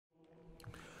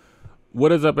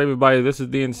What is up, everybody? This is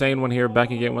the Insane One here,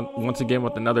 back again once again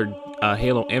with another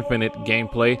Halo Infinite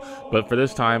gameplay. But for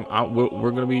this time,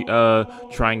 we're going to be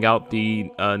trying out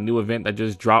the new event that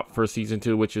just dropped for season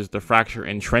 2, which is the Fracture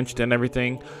Entrenched and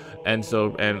everything. And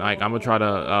so, like, I'm gonna try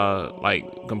to like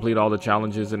complete all the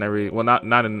challenges and well,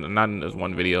 not in this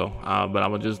one video, but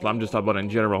I'm just talking about in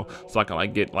general, so I can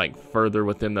like get like further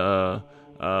within the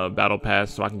battle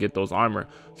pass, so I can get those armor.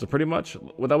 So pretty much,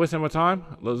 without wasting my time,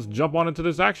 let's jump on into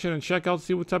this action and check out,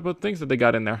 see what type of things that they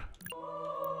got in there.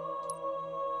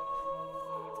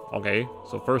 Okay,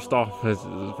 so first off,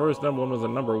 the first one was a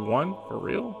number 1 for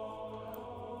real.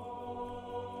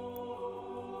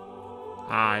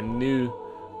 I knew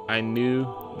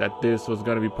that this was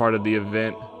going to be part of the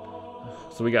event.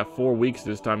 So we got 4 weeks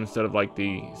this time instead of like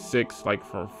the 6 like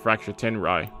for Fracture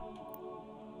Tenroi.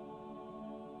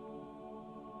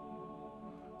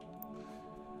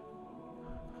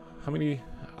 How many?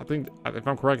 I think, if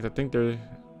I'm correct, I think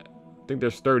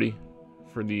there's 30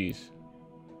 for these.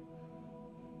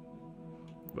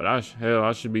 But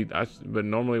but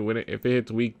normally if it hits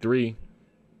week 3,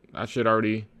 I should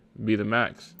already be the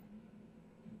max.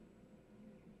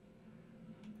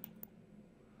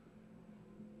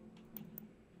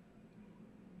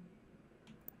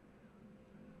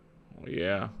 Oh,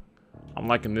 yeah, I'm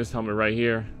liking this helmet right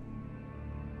here,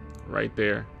 right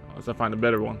there. Unless I find a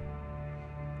better one.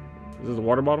 Is this a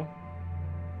water bottle?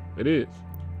 It is.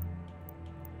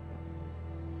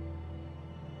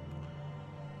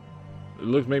 It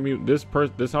looks maybe this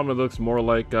helmet looks more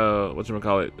like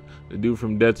whatchamacallit, the dude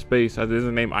from Dead Space. Is his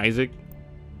name Isaac?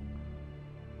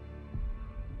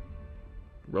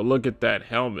 Bro, look at that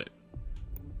helmet.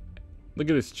 Look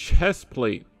at his chest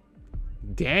plate.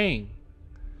 Dang.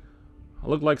 I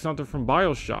look like something from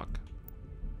BioShock.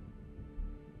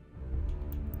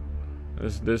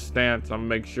 This stance, I'm gonna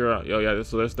make sure. Oh yeah,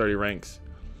 so there's 30 ranks.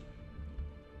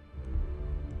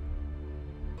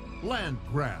 Land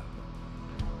grab.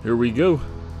 Here we go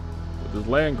with this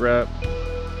land grab.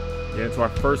 Get into our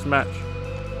first match.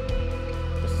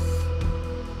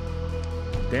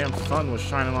 The damn sun was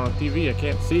shining on the TV. I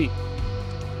can't see.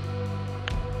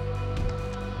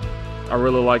 I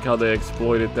really like how they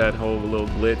exploited that whole little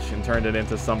glitch and turned it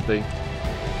into something.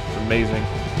 It's amazing.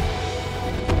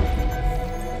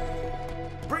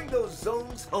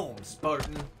 Zones home,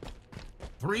 Spartan.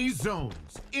 3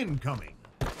 zones incoming.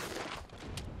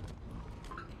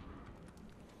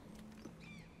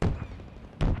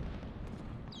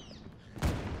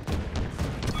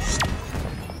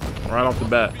 Right off the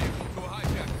bat.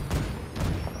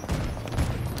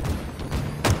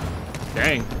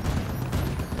 Dang.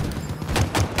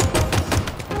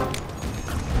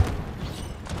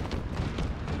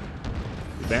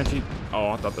 The Banshee. Oh,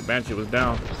 I thought the Banshee was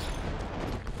down.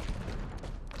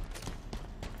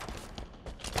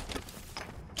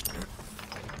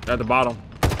 At the bottom.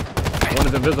 One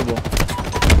is invisible.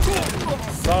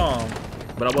 Saw him,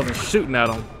 but I wasn't shooting at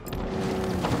him.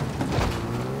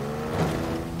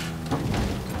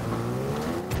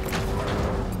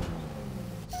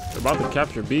 They're about to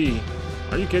capture B.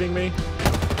 Are you kidding me?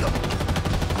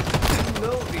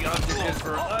 No, the object is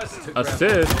for us to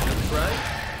assist? Grab, right?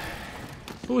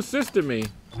 Who assisted me?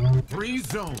 3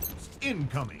 zones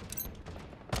incoming.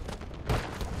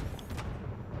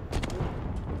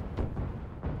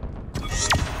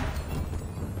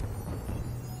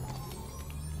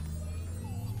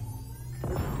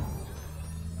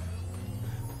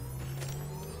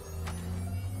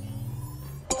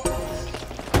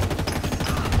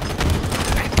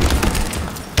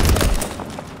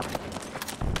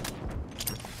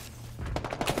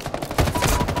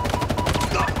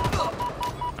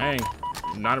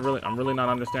 I'm really not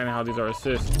understanding how these are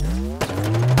assists.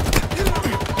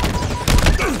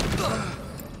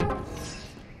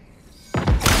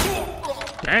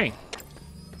 Dang.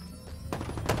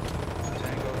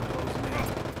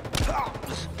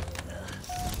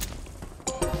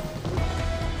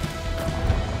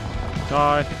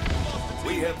 God.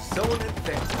 We have someone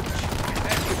advantage.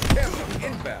 Active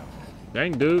camera inbound.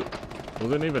 Dang, dude.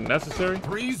 Wasn't even necessary.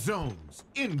 3 zones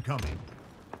incoming.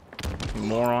 You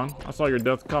moron. I saw your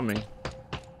death coming.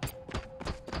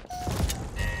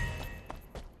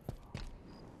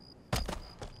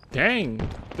 Dang.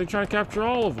 They're trying to capture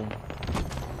all of them.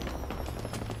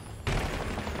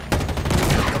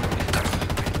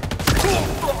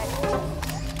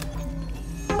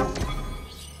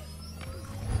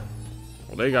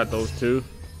 Well, they got those 2.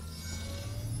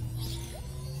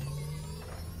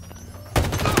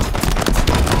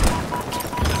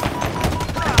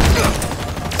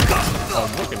 Oh,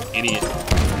 look an idiot.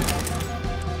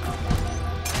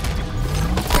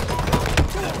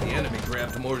 The enemy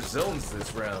grabbed more zones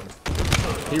this round.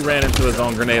 He ran into his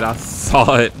own grenade. I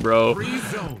saw it, bro. 3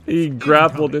 zones He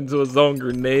grappled incoming. into his own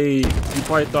grenade. He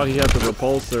probably thought he had the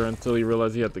repulsor until he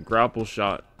realized he had the grapple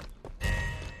shot.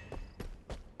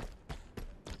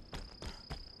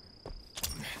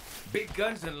 Big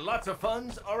guns and lots of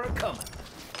funds are a-coming.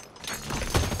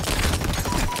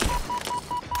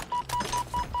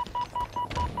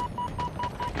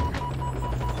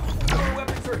 Our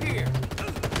weapons are here.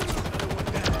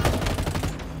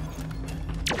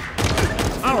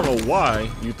 I don't know why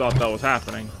you thought that was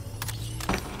happening.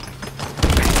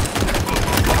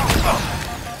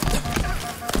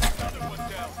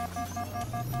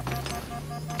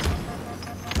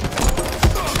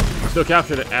 Still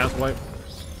captured it, asswipe.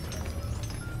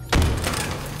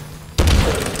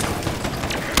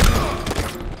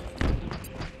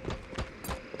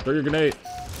 Throw your grenade.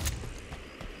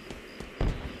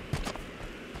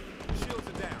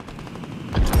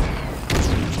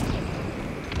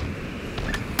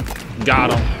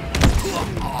 Got him.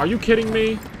 Are you kidding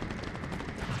me?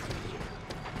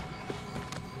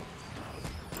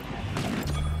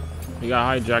 He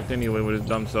got hijacked anyway with his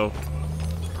dumb self.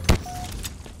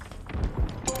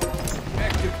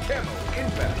 Active camo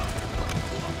inbound.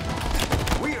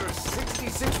 We are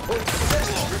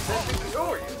 66.7%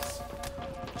 victorious.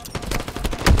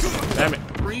 Damn it.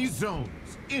 3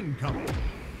 zones incoming.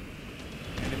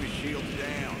 Enemy shield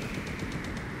down.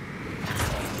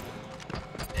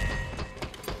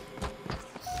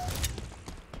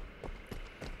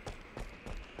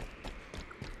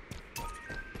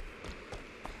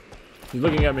 He's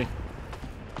looking at me.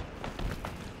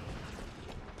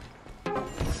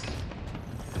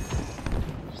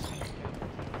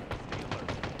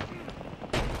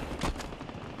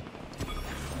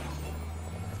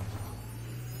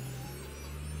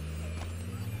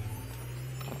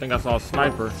 I think I saw a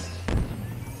sniper.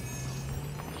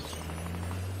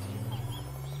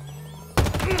 I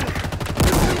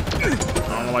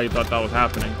don't know why you thought that was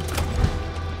happening.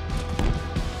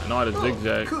 I know how to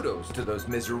zigzag. Kudos to those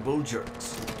miserable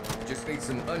jerks. Just need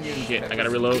some onions. Shit, I peppers, gotta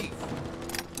and reload. beef.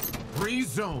 3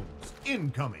 zones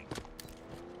incoming.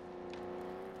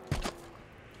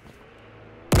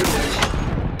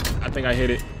 I think I hit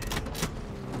it.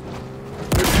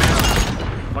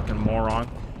 Fucking moron.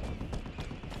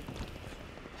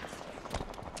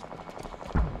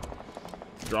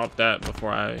 Drop that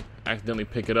before I accidentally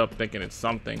pick it up thinking it's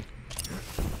something.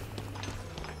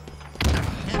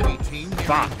 Enemy team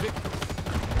Fuck. nearing victory.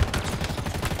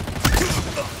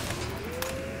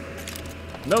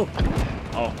 No.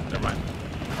 Oh, never mind.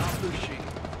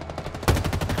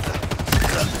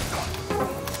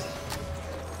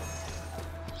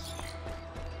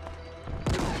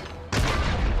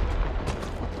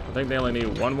 I think they only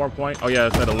need one more point. Oh yeah,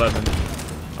 it's at 11.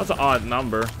 That's an odd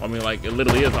number. I mean, like, it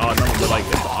literally is an odd number, but like,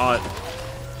 it's an odd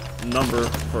number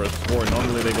for a score.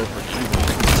 Normally they go for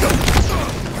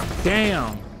even.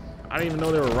 Damn. I didn't even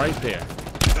know they were right there.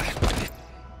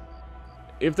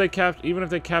 If they even if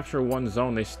they capture one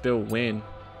zone, they still win.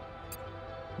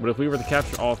 But if we were to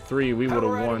capture all three, we would have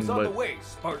Power won. items on the But way,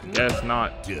 Spartan. guess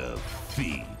not.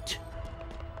 Defeat.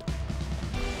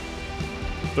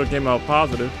 Still came out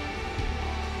positive.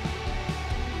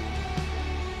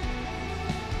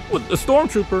 What, the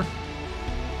stormtrooper?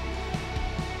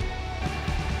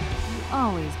 You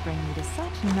always bring me to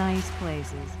such nice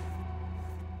places.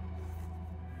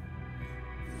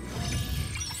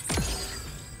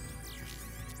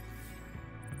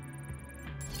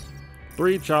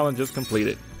 Three challenges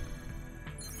completed.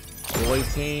 Level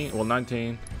 18, well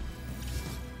 19.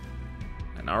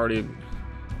 And I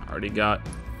already got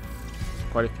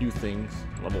quite a few things.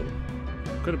 Level,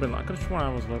 could have been, I could have sworn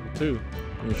I was level 2.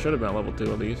 I mean, should have been level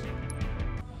 2 at least.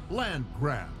 Land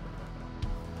grab.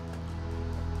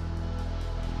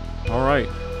 All right,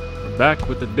 back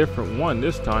with a different one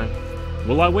this time.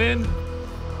 Will I win?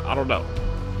 I don't know.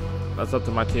 That's up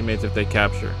to my teammates if they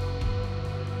capture.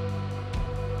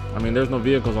 I mean, there's no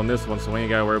vehicles on this one, so we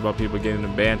ain't gotta worry about people getting the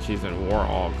banshees and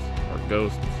warhogs or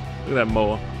ghosts. Look at that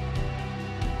moa,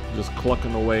 just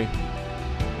clucking away.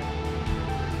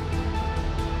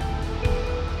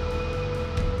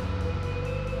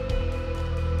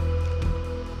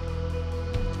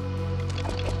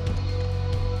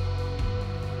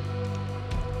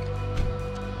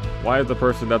 Why is the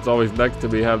person that's always next to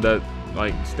me have that,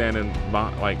 like, standing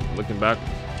behind, like, looking back?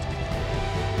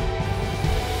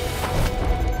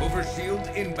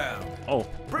 Overshield inbound. Oh,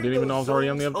 Bring didn't even know I was those already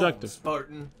on the zones home, objective.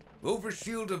 Spartan.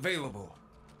 Overshield available.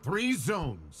 3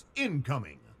 zones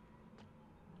incoming.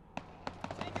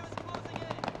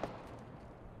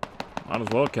 Might as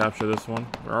well capture this one.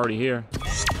 We're already here.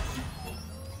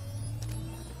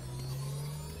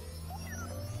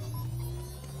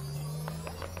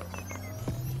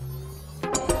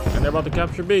 And they're about to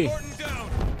capture B.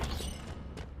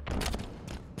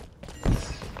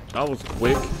 That was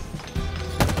quick.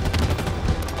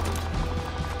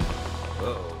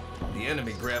 Uh-oh. The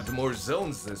enemy grabbed more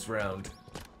zones this round.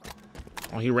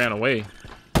 Oh, he ran away.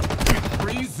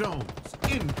 3 zones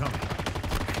incoming.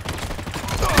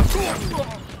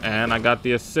 And I got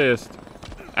the assist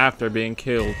after being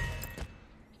killed.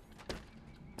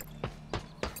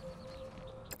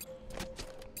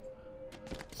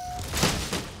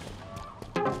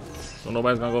 So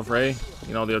nobody's gonna go for A.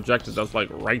 You know, the objective that's like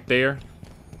right there.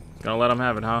 Gonna let them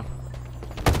have it, huh?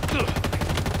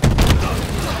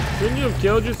 Shouldn't you have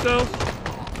killed yourself?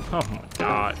 Oh my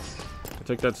god. I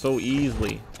took that so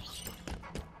easily.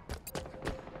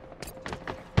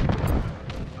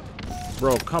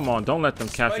 Bro, come on. Don't let them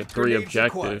capture 3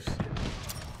 objectives.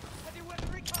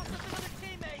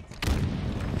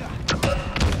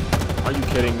 Are you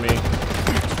kidding me?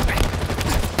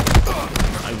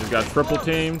 I just got triple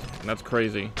teamed, and that's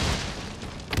crazy.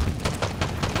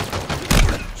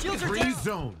 3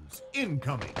 zones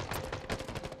incoming.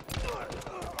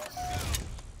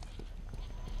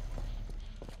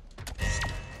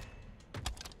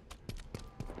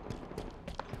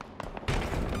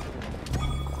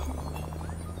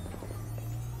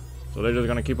 So they're just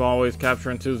gonna keep always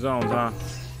capturing 2 zones, huh?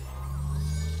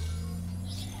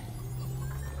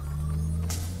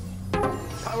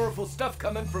 Powerful stuff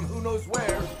coming from who knows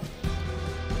where.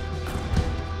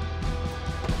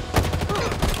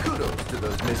 Kudos to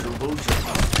those miserable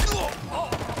ships.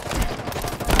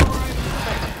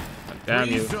 Damn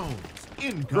 3 you. zones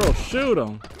incoming. Bro, shoot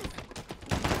him.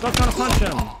 Stop trying to punch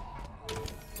him.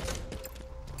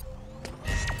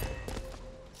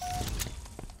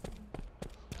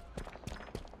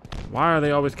 Why are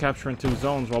they always capturing 2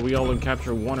 zones while we only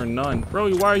capture 1 or none?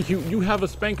 Bro, why are you have a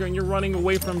spanker and you're running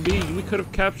away from B. We could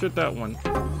have captured that one.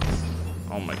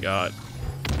 Oh my god.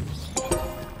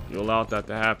 You allowed that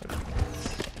to happen.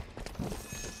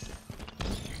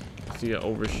 See an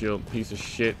overshield piece of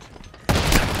shit. May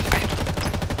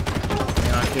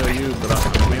not kill you, but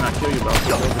I may not kill you, but I'll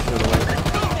kill overshield away.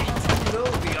 You know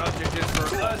the object is for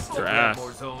us to Your get ass.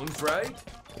 more zones, right?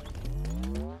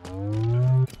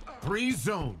 3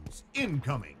 zones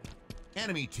incoming.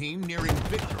 Enemy team nearing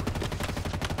victory.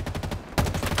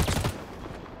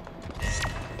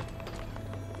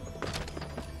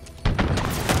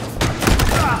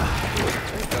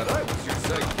 Thank God I was your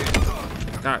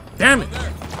sidekick. God damn it!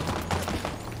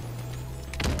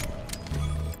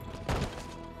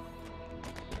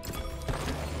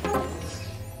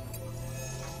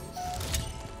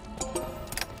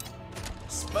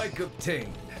 Spike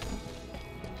obtained.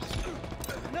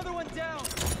 Another one down.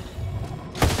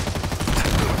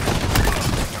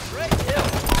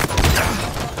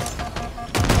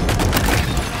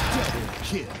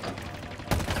 Kill.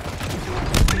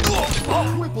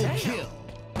 Triple kill.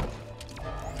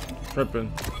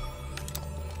 Tripping.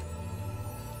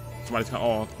 Somebody's coming.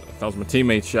 Oh, that was my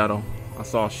teammate's shadow. I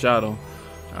saw a shadow.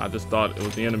 And I just thought it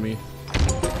was the enemy.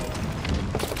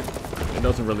 It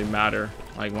doesn't really matter.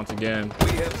 Like, once again,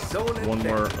 We have zone one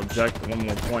more advantage. objective, 1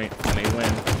 more point, and they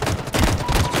win.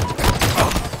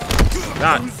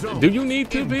 God, do you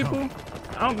need 2 people?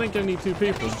 I don't think you need 2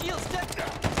 people. Shields down.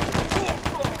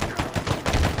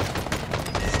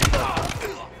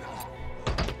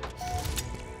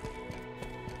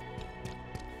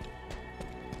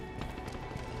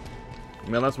 I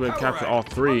mean, unless we Power capture Rider all on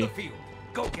 3. the field.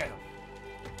 Go get him.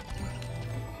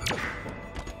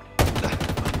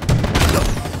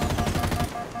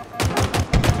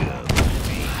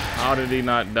 How did he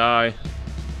not die?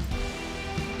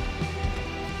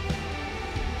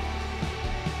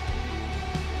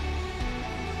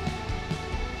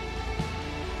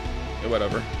 Yeah,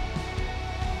 whatever.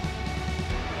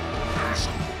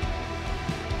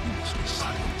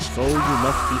 So you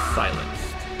must be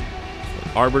silenced.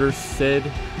 What Arbiter said,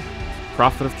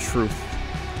 Prophet of Truth,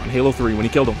 on Halo 3 when he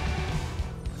killed him.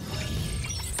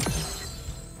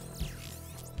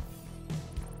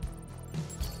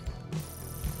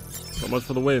 So much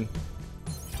for the win.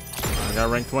 I got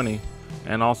rank 20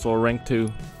 and also a rank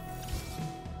 2.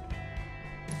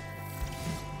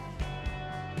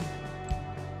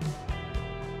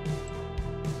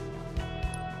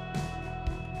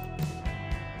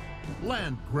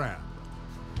 Land grab.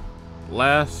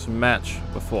 Last match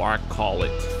before I call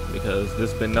it, because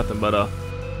this has been nothing but a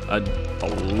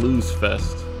lose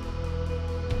fest.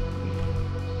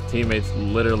 Teammates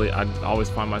literally, I always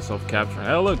find myself capturing.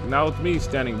 Hey, look, now it's me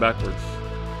standing backwards.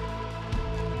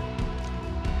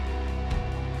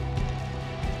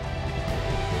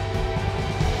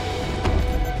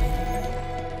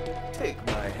 Take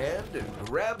my hand and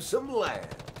grab some land.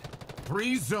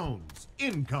 3 zones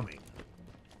incoming.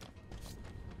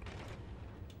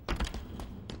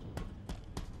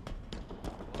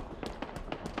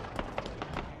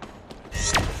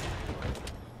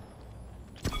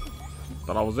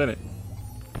 Thought I was in it.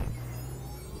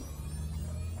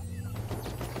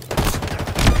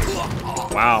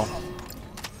 Wow.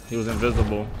 He was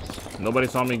invisible. Nobody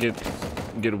saw me get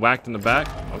whacked in the back?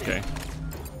 Okay.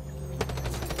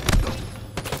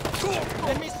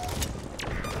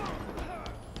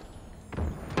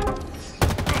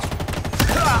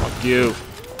 Fuck you.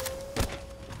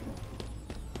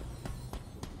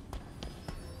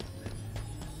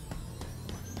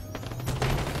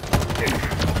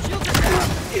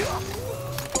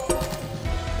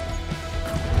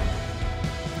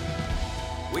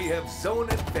 We have zone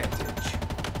advantage.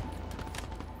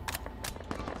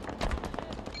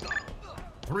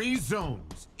 3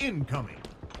 zones incoming.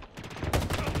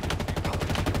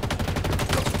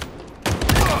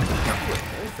 I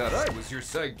thought I was your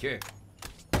sidekick.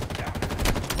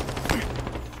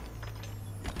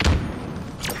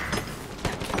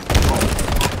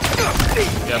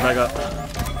 Yeah, back up.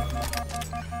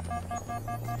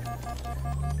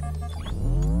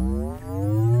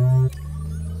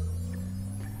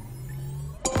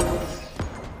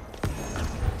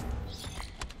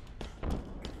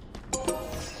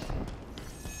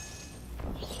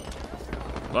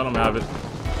 Let him have it.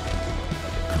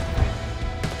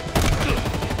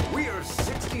 We are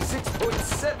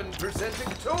 66.7%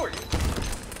 victorious.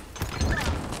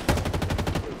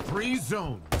 3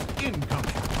 zones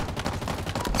incoming.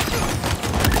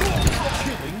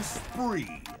 Killing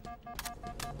spree.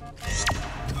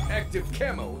 Active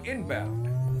camo inbound.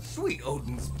 Sweet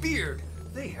Odin's beard.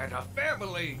 They had a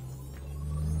family.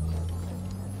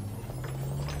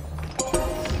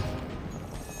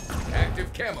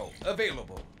 Active camo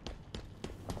available.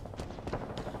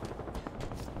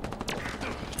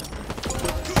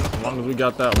 As long as we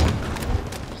got that one.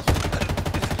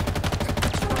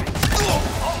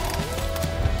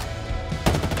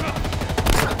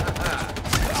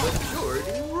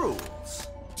 Maturity rules.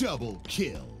 Double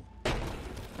kill.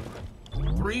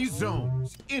 3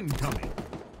 zones incoming.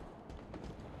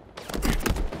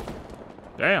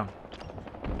 Damn.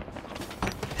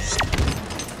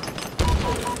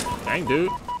 Dang,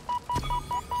 dude.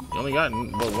 You only got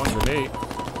but 1 grenade.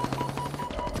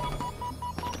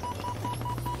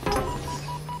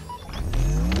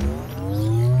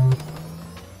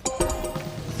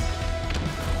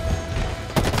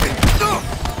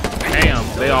 Damn,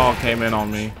 they all came in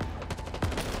on me.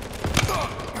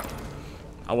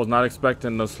 I was not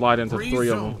expecting to slide into 3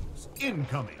 of them.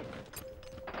 Incoming.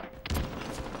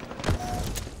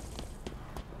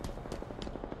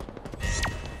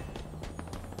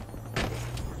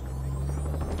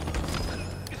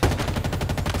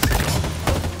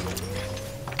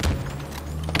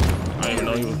 I didn't even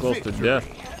know he was close to death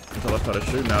until I started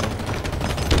shooting at him.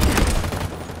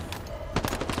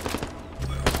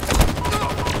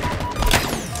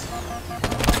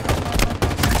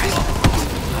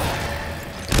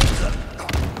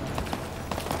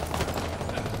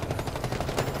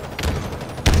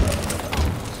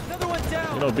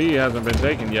 You know, B hasn't been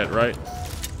taken yet, right?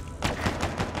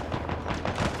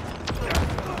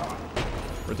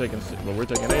 We're taking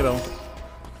A though.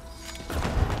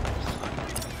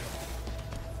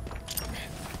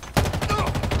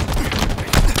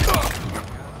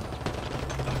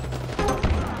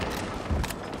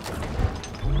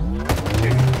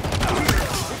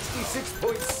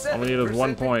 All we need is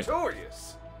 1 point.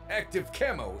 Victorious. Active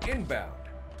camo inbound.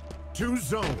 2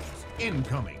 zones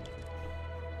incoming.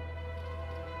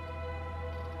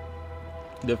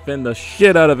 Defend the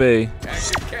shit out of A.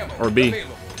 Active camo Or B.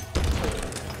 available.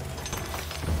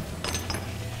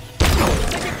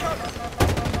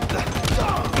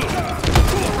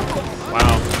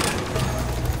 Wow.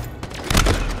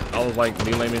 That was like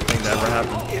the lamest thing that ever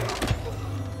happened.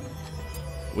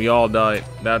 We all died.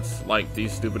 That's like the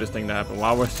stupidest thing that happened.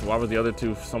 Why was the other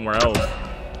 2 somewhere else?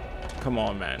 Come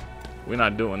on, man. We're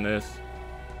not doing this.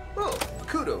 Oh,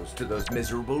 kudos to those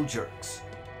miserable jerks.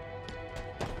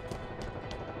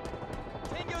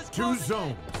 2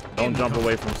 zones. Don't jump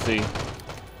away from C.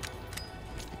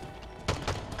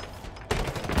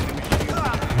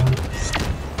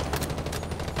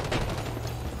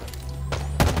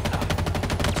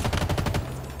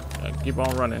 Keep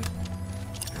on running.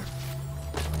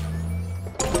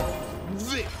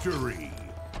 Victory.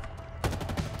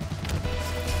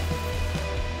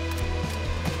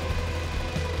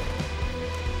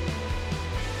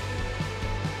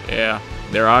 Yeah,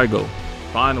 there I go.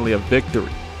 Finally a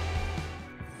victory.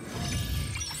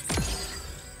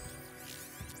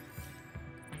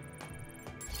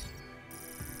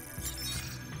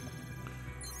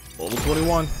 Level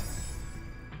 21.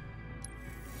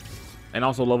 And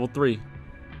also level 3.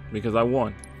 Because I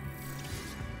won.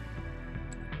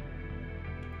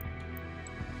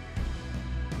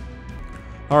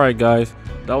 Alright guys,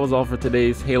 that was all for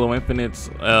today's Halo Infinite's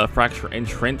Fracture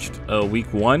Entrenched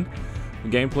week 1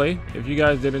 gameplay. If you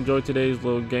guys did enjoy today's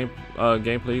little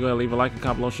gameplay, you gotta leave a like and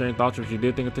comment below sharing thoughts what you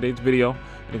did think of today's video.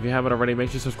 And if you haven't already, make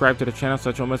sure you subscribe to the channel so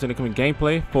that you don't miss any coming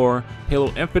gameplay for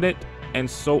Halo Infinite and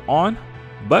so on.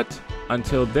 But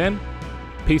until then,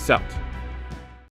 peace out.